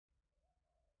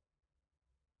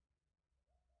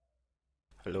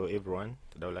Hello everyone,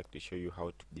 today I would like to show you how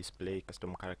to display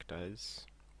custom characters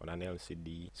on an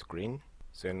LCD screen.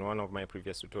 So in one of my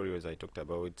previous tutorials I talked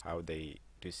about how the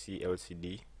to-see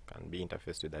LCD can be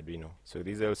interfaced with Arduino. So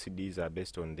these LCDs are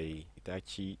based on the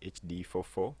Hitachi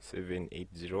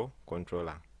HD44780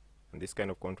 controller. And this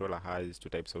kind of controller has two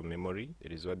types of memory.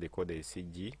 There is what they call the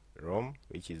CG-ROM,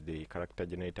 which is the character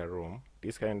generator ROM.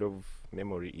 This kind of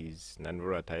memory is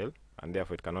non-volatile and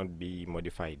therefore it cannot be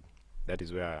modified. That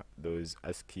is where those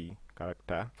ASCII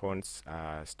character fonts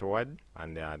are stored,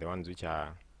 and they are the ones which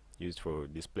are used for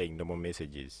displaying normal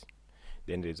messages.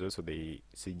 Then there is also the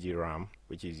CG-RAM,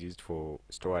 which is used for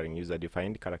storing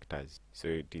user-defined characters, so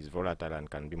it is volatile and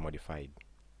can be modified.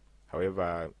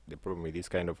 However, the problem with this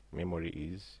kind of memory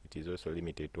is it is also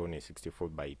limited to only 64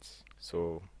 bytes.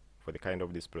 So for the kind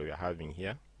of display we are having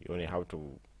here, you only have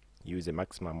to use a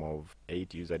maximum of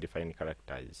 8 user-defined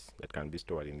characters that can be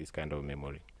stored in this kind of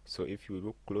memory. So if you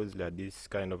look closely at this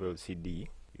kind of LCD,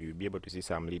 you'll be able to see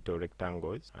some little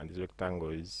rectangles, and these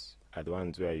rectangles are the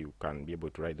ones where you can be able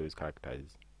to write those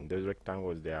characters. In those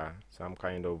rectangles there are some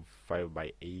kind of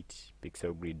 5x8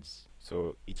 pixel grids.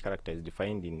 So each character is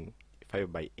defined in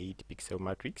 5x8 pixel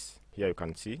matrix. Here you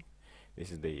can see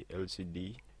this is the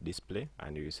LCD display,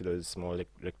 and you see those small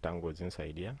rectangles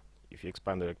inside here. If you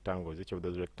expand the rectangles, each of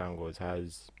those rectangles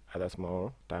has other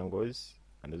small rectangles,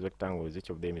 and those rectangles, each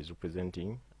of them is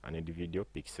representing an individual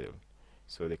pixel.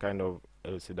 So the kind of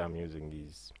LCD I'm using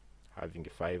is having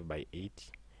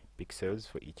 5x8 pixels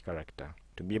for each character.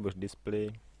 To be able to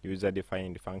display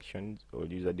user-defined functions or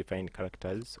user-defined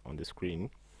characters on the screen,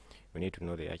 we need to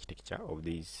know the architecture of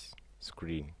this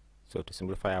screen. So to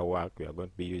simplify our work, we are going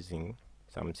to be using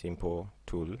some simple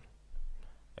tool.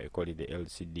 I call it the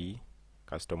LCD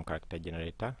custom character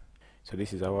generator. So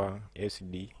this is our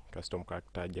LCD custom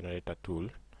character generator tool.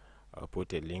 I'll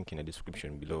put a link in the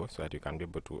description below so that you can be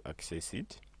able to access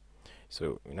it.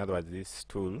 So in other words, this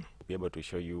tool will be able to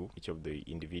show you each of the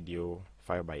individual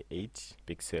 5x8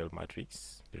 pixel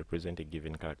matrix represent a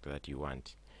given character that you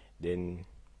want. Then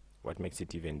what makes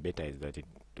it even better is that it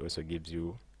also gives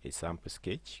you a sample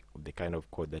sketch of the kind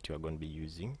of code that you are going to be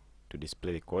using to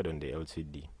display the code on the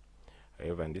LCD.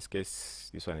 However, in this case,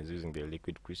 this one is using the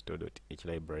liquid crystal.h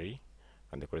library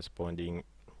and the corresponding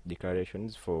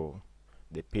declarations for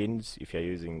the pins if you're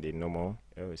using the normal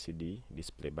LCD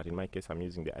display. But in my case, I'm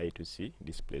using the I2C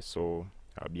display, so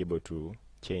I'll be able to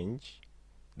change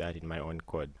that in my own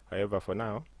code. However, for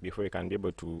now, before you can be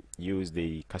able to use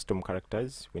the custom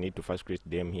characters, we need to first create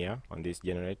them here on this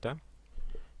generator.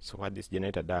 So what this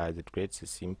generator does, it creates a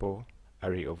simple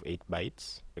array of 8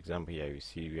 bytes. For example, here you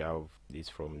see we have this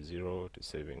from 0 to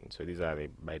 7. So these are the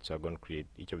bytes we're going to create.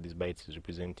 Each of these bytes is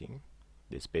representing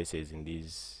the spaces in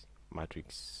this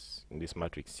matrix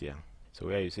here. So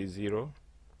where you see 0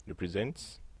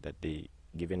 represents that the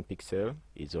given pixel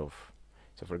is off.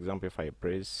 So for example, if I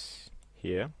press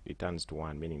here, it turns to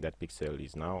 1, meaning that pixel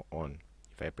is now on.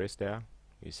 If I press there,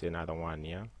 you see another 1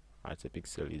 here, as the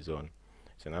pixel is on.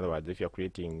 So in other words, if you're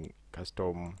creating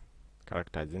custom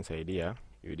characters inside here,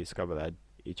 you discover that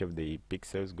each of the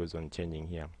pixels goes on changing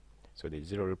here. So the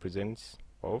 0 represents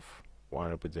off, 1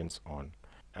 represents on.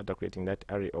 After creating that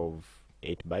array of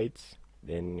 8 bytes,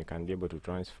 then you can be able to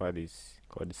transfer this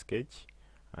code sketch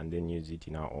and then use it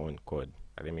in our own code.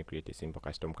 Let me create a simple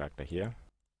custom character here.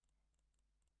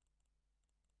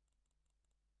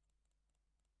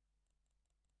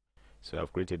 So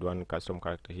I've created one custom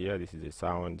character here. This is a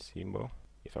sound symbol.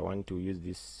 If I want to use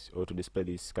this or to display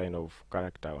this kind of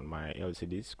character on my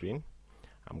LCD screen,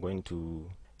 I'm going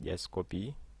to just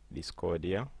copy this code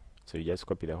here. So you just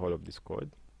copy the whole of this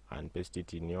code and paste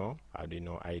it in your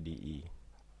Arduino IDE.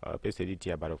 I pasted it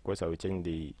here, but of course I will change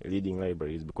the leading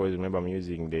libraries because remember I'm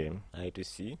using the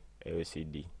I2C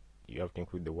LCD. You have to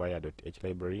include the wire.h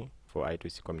library for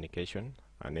I2C communication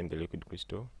and then the liquid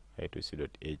crystal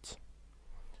I2C.h.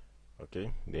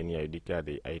 Okay, then here you declare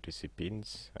the I2C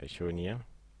pins as shown here,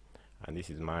 and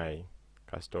this is my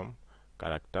custom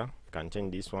character. You can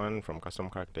change this one from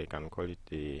custom character. You can call it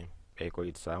I call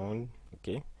it sound.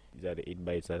 Okay, these are the 8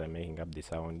 bytes that are making up the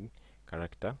sound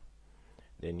character.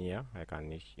 Then here I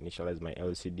can initialize my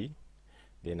LCD.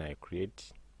 Then I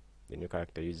create the new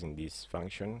character using this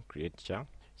function create char.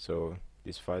 So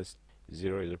this first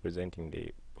 0 is representing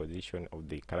the position of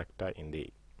the character in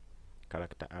the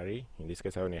character array. In this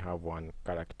case I only have one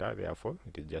character, therefore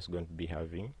it is just going to be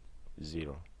having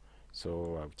 0.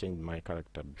 So I've changed my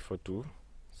character before to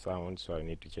sound, so I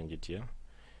need to change it here,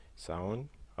 sound.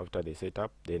 After the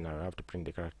setup, then I have to print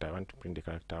the character. I want to print the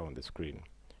character on the screen,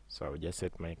 so I'll just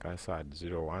set my cursor at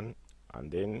 0, 1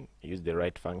 and then use the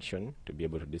write function to be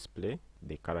able to display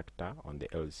the character on the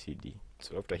LCD.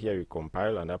 So after here, you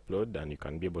compile and upload, and you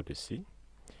can be able to see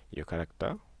your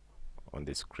character on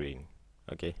the screen.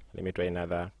 Okay, let me try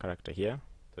another character here.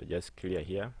 So just clear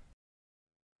here.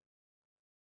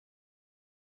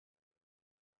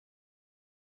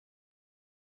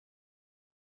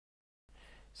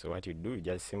 So what you do, you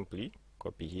just simply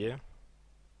copy here,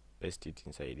 paste it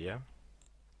inside here.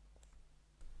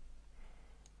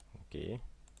 Okay,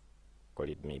 call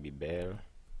it maybe Bell,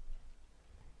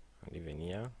 and even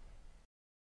here.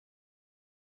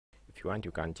 If you want,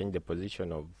 you can change the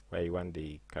position of where you want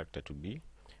the character to be.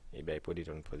 Maybe I put it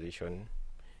on position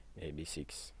maybe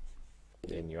 6.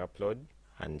 Then you upload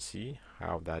and see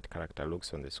how that character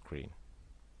looks on the screen.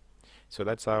 So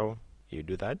that's how you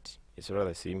do that. It's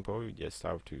rather simple. You just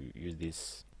have to use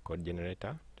this code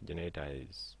generator to generate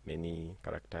as many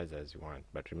characters as you want.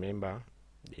 But remember,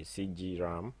 the CG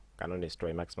RAM can only store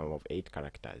a maximum of 8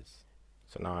 characters.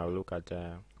 So now I'll look at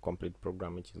a complete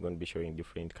program which is going to be showing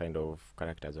different kind of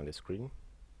characters on the screen.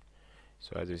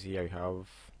 So as you see here, we have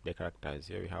the characters.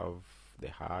 Here we have the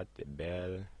heart, the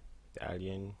bell, the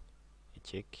alien, a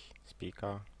chick,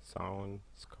 speaker, sound,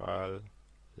 skull,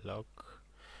 lock.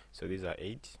 So these are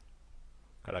 8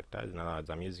 characters. Now as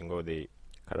I'm using all the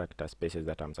character spaces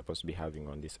that I'm supposed to be having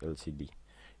on this LCD.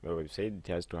 Remember, we said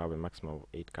it has to have a maximum of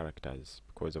 8 characters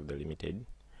because of the limited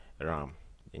RAM.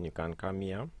 Then you can come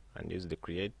here and use the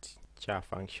create char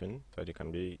function so that you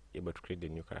can be able to create the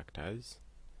new characters.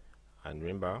 And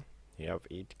remember, you have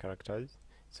 8 characters,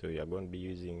 so you are going to be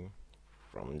using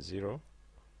from 0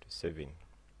 to 7.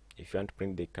 If you want to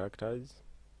print the characters,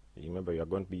 remember you are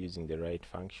going to be using the write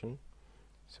function.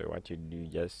 So what you do,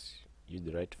 just use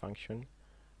the write function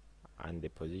and the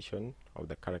position of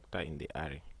the character in the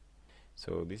array.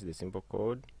 So this is the simple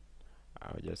code.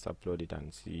 I'll just upload it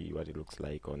and see what it looks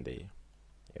like on the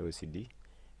LCD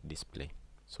display.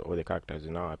 So all the characters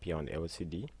will now appear on the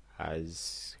LCD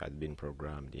as has been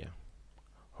programmed here.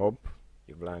 Hope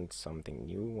you've learned something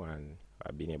new and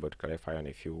have been able to clarify on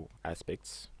a few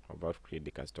aspects of how to create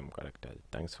the custom characters.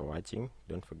 Thanks for watching.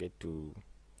 Don't forget to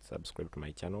subscribe to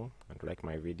my channel and to like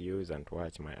my videos and to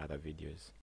watch my other videos.